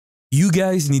You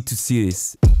guys need to see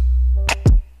this.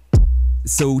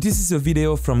 So this is a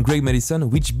video from Greg Madison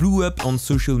which blew up on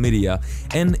social media,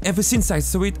 and ever since I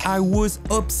saw it I was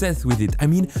obsessed with it. I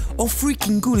mean, how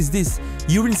freaking cool is this?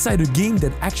 You're inside a game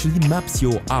that actually maps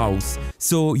your house.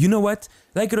 So you know what?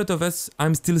 Like a lot of us,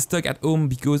 I'm still stuck at home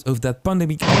because of that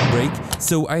pandemic outbreak,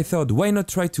 so I thought why not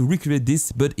try to recreate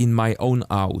this but in my own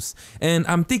house. And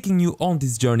I'm taking you on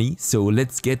this journey, so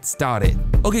let's get started.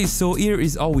 Okay, so here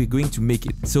is how we're going to make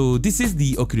it. So this is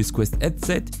the Oculus Quest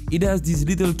headset. It has these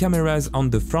little cameras on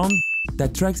the front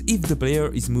that tracks if the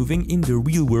player is moving in the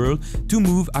real world to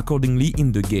move accordingly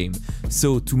in the game.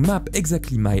 So to map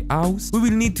exactly my house, we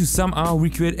will need to somehow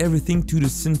recreate everything to the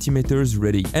centimeters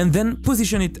ready, and then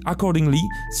position it accordingly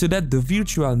so that the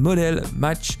virtual model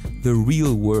match the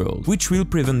real world, which will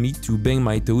prevent me to bang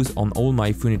my toes on all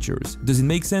my furnitures. Does it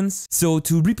make sense? So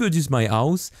to reproduce my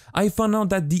house, I found out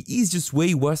that the easiest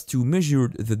way was to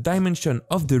measure the dimension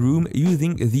of the room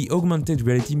using the augmented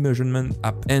reality measurement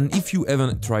app. And if you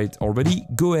haven't tried it already,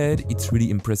 go ahead, it's really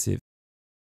impressive.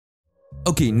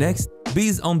 Okay, next,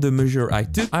 based on the measure I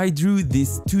took, I drew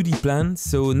this 2D plan,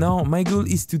 so now my goal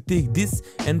is to take this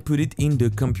and put it in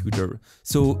the computer.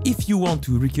 So if you want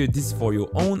to recreate this for your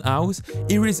own house,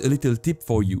 here is a little tip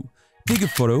for you. Take a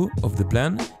photo of the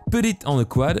plan, put it on a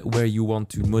quad where you want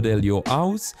to model your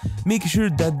house, make sure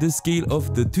that the scale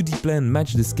of the 2D plan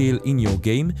match the scale in your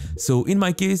game. So in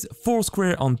my case, 4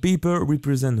 squares on paper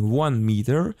represent 1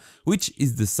 meter, which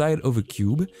is the side of a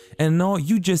cube, and now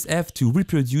you just have to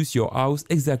reproduce your house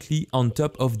exactly on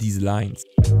top of these lines.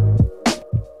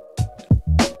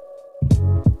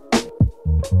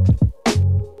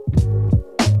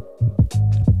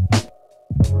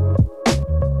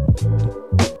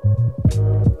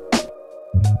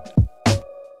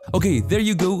 Okay, there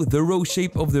you go, the raw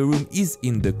shape of the room is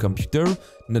in the computer.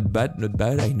 Not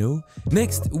bad, I know.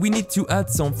 Next, we need to add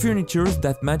some furniture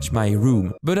that match my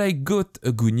room. But I got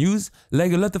a good news,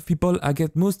 like a lot of people, I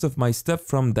get most of my stuff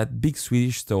from that big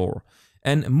Swedish store.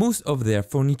 And most of their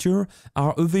furniture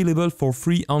are available for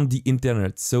free on the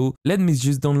internet. So let me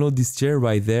just download this chair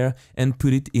right there and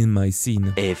put it in my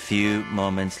scene. A few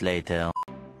moments later.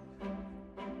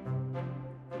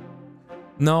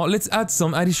 Now let's add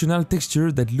some additional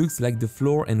texture that looks like the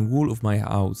floor and wall of my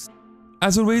house.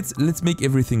 As always, let's make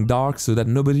everything dark so that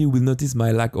nobody will notice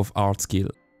my lack of art skill.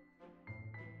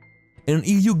 And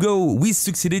here you go, we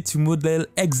succeeded to model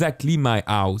exactly my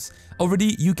house.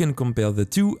 Already you can compare the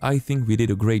two, I think we did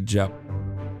a great job.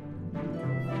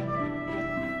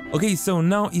 Okay, so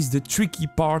now is the tricky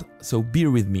part, so bear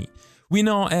with me. We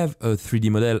now have a 3D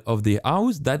model of the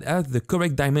house that has the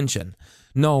correct dimension.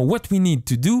 Now what we need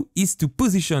to do is to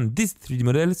position this 3D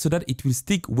model so that it will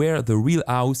stick where the real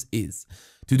house is.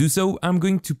 To do so, I'm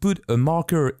going to put a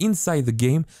marker inside the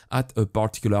game at a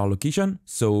particular location,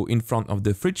 so in front of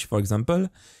the fridge for example,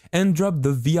 and drop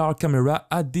the VR camera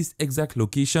at this exact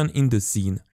location in the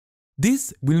scene.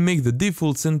 This will make the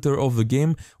default center of the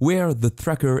game where the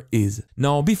tracker is.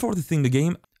 Now before starting the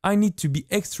game, I need to be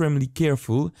extremely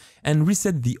careful and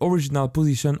reset the original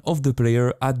position of the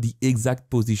player at the exact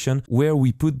position where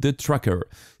we put the tracker.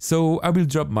 So I will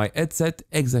drop my headset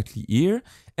exactly here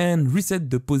and reset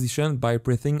the position by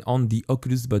pressing on the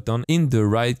Oculus button in the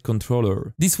right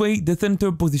controller. This way the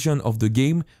center position of the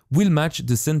game will match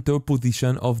the center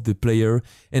position of the player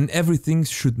and everything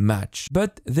should match.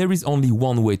 But there is only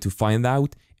one way to find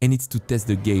out, and it's to test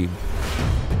the game.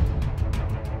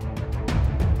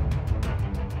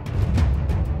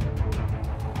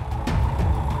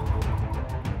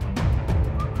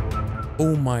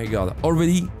 Oh my god,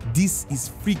 already this is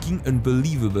freaking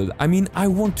unbelievable. I mean, I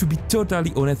want to be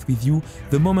totally honest with you,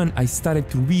 the moment I started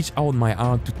to reach out my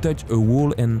arm to touch a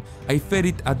wall and I felt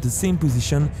it at the same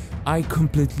position, I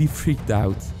completely freaked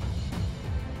out.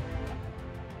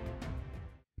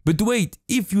 But wait,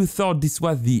 if you thought this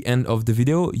was the end of the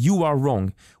video, you are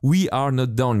wrong. We are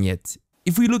not done yet.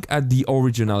 If we look at the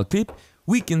original clip,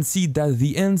 we can see that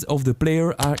the hands of the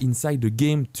player are inside the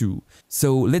game too.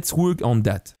 So let's work on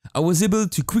that. I was able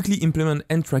to quickly implement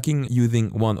hand tracking using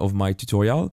one of my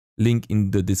tutorials, link in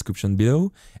the description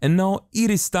below. And now it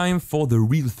is time for the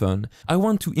real fun. I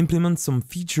want to implement some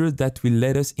features that will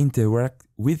let us interact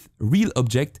with real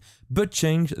objects but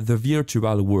change the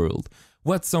virtual world,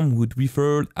 what some would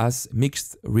refer as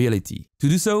mixed reality. To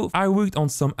do so, I worked on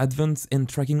some advanced hand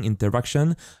tracking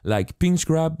interaction like pinch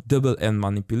grab, double hand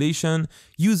manipulation,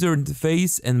 user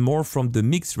interface and more from the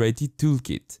mixed reality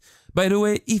toolkit. By the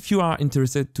way, if you are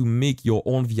interested to make your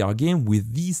own VR game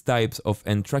with these types of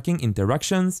hand tracking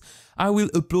interactions, I will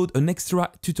upload an extra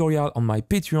tutorial on my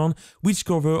Patreon which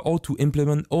covers how to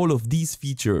implement all of these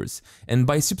features. And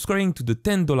by subscribing to the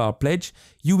 $10 pledge,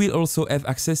 you will also have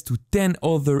access to 10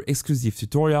 other exclusive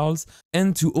tutorials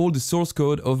and to all the source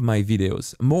code of my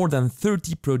videos, more than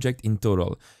 30 projects in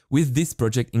total, with this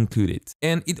project included.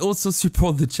 And it also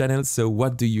supports the channel, so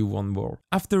what do you want more?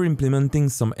 After implementing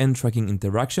some hand tracking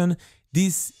interaction,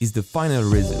 this is the final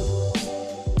result.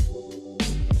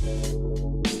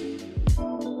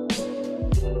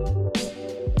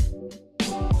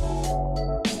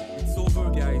 It's over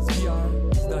guys,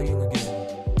 VR is dying again.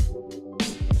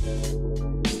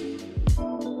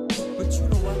 But you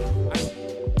know what?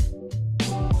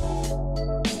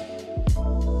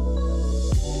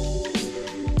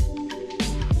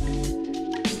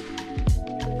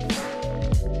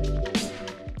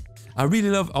 I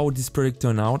really love how this project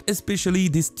turned out, especially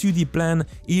this 2D plan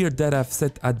here that I've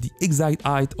set at the exact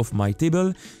height of my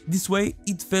table. This way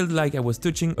it felt like I was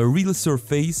touching a real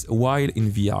surface while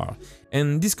in VR.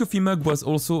 And this coffee mug was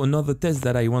also another test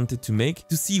that I wanted to make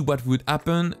to see what would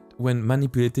happen when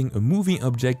manipulating a moving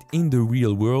object in the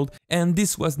real world, and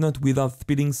this was not without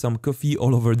spilling some coffee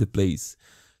all over the place.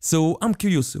 So I'm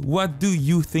curious, what do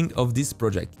you think of this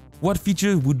project? What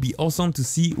feature would be awesome to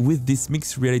see with this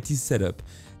mixed reality setup?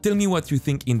 Tell me what you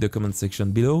think in the comment section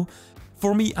below.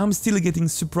 For me, I'm still getting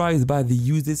surprised by the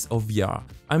uses of VR.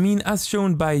 I mean, as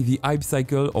shown by the hype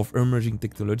cycle of emerging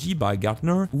technology by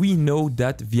Gartner, we know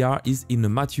that VR is in a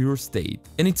mature state.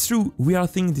 And it's true, we are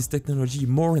seeing this technology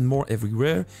more and more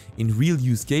everywhere in real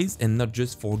use case and not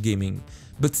just for gaming.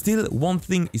 But still, one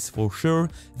thing is for sure,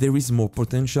 there is more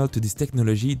potential to this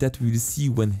technology that we will see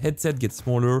when headset gets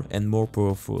smaller and more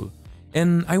powerful.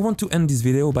 And I want to end this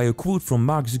video by a quote from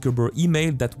Mark Zuckerberg's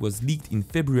email that was leaked in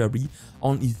February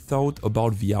on his thought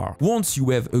about VR. Once you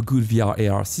have a good VR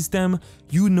AR system,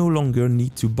 you no longer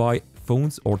need to buy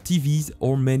phones or TVs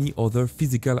or many other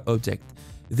physical objects.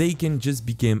 They can just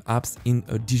become apps in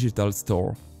a digital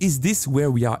store. Is this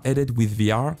where we are headed with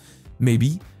VR?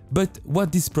 Maybe. But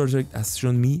what this project has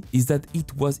shown me is that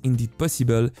it was indeed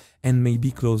possible and maybe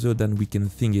closer than we can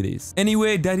think it is.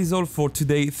 Anyway, that is all for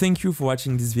today. Thank you for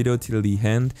watching this video till the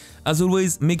end. As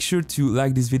always, make sure to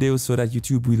like this video so that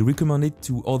YouTube will recommend it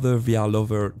to other VR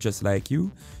lovers just like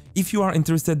you. If you are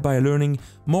interested by learning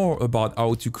more about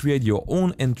how to create your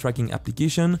own hand tracking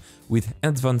application with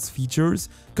advanced features,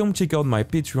 come check out my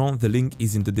Patreon, the link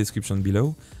is in the description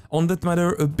below. On that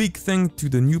matter, a big thank to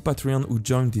the new Patreon who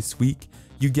joined this week.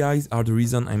 You guys are the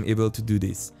reason I'm able to do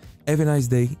this. Have a nice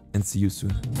day and see you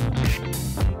soon.